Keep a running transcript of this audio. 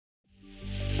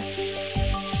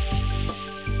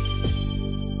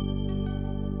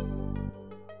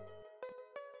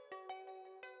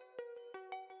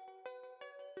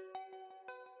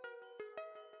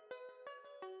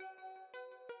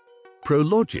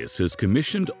Prologis has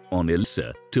commissioned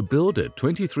Onilsa to build a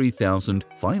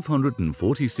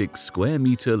 23,546 square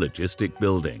meter logistic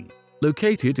building,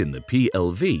 located in the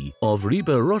PLV of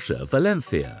Riba-roja,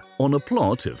 Valencia, on a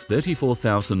plot of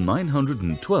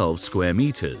 34,912 square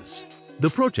meters. The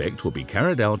project will be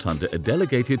carried out under a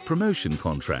Delegated Promotion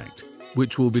Contract,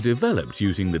 which will be developed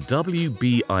using the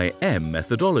W-BIM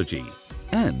methodology,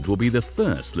 and will be the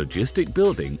first logistic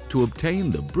building to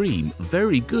obtain the Breeam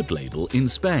Very Good label in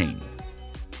Spain.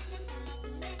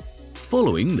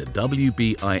 Following the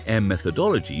W-BIM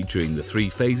methodology during the 3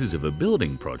 phases of a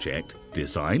building project,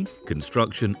 design,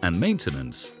 construction and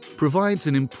maintenance, provides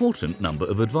an important number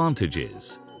of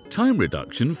advantages. Time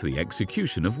reduction for the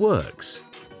execution of works.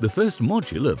 The first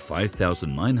module of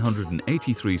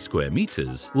 5,983 square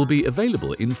meters will be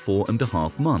available in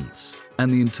 4.5 months, and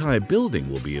the entire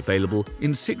building will be available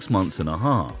in 6.5 months.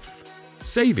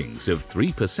 Savings of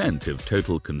 3% of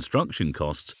total construction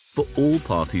costs for all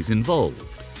parties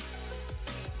involved.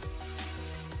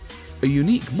 A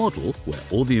unique model where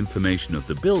all the information of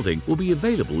the building will be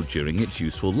available during its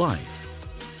useful life.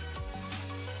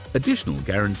 Additional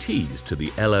guarantees to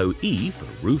the LOE for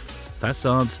roof,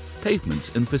 facades,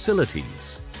 pavements and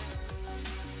facilities.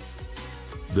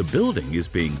 The building is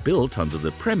being built under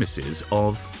the premises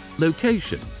of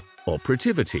location,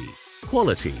 operativity,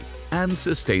 quality and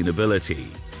sustainability.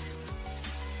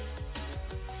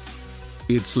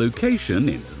 Its location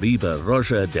in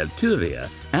Ribarroja del Turia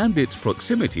and its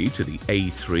proximity to the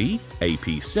A3,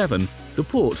 AP7, the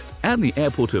port and the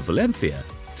airport of Valencia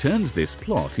turns this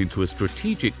plot into a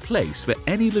strategic place for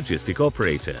any logistic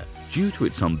operator due to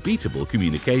its unbeatable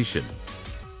communication.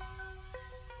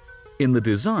 In the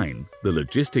design, the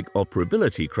logistic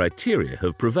operability criteria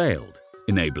have prevailed,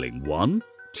 enabling 1,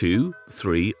 2,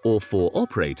 3 or 4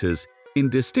 operators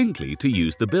indistinctly to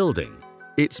use the building.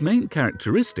 Its main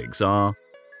characteristics are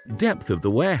depth of the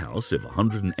warehouse of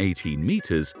 118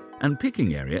 meters and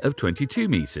picking area of 22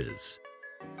 meters,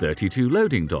 32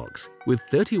 loading docks with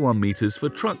 31 meters for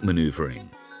truck maneuvering,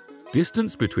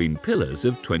 distance between pillars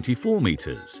of 24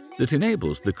 meters that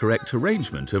enables the correct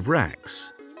arrangement of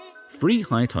racks, free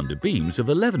height under beams of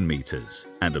 11 meters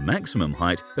and a maximum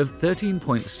height of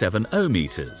 13.70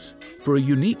 meters for a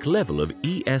unique level of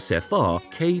ESFR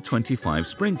K25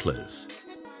 sprinklers.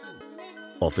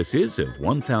 Offices of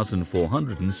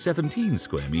 1,417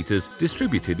 square meters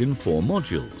distributed in 4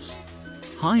 modules.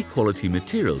 High-quality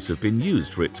materials have been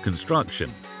used for its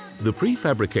construction. The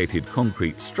prefabricated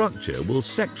concrete structure will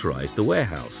sectorize the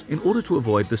warehouse in order to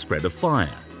avoid the spread of fire.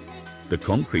 The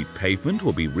concrete pavement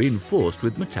will be reinforced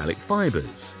with metallic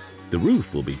fibers. The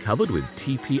roof will be covered with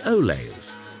TPO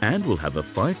layers and will have a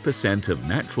 5% of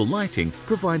natural lighting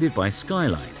provided by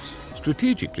skylights,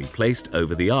 strategically placed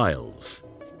over the aisles.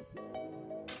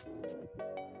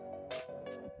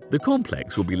 The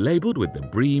complex will be labelled with the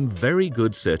Breeam Very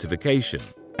Good certification,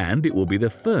 and it will be the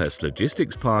first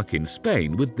logistics park in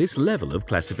Spain with this level of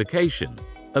classification,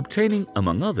 obtaining,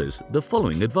 among others, the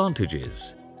following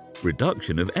advantages: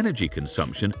 reduction of energy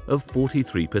consumption of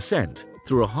 43%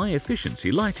 through a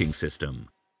high-efficiency lighting system,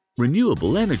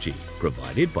 renewable energy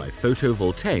provided by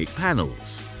photovoltaic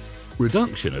panels,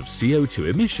 reduction of CO2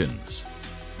 emissions,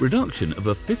 reduction of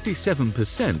a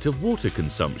 57% of water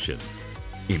consumption,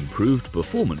 improved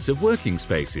performance of working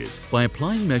spaces by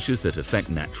applying measures that affect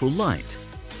natural light,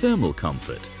 thermal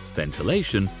comfort,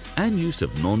 ventilation and use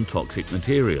of non-toxic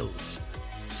materials,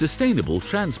 sustainable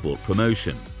transport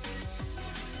promotion.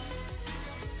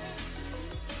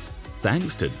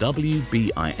 Thanks to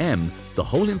W-BIM, the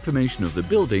whole information of the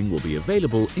building will be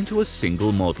available into a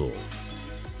single model.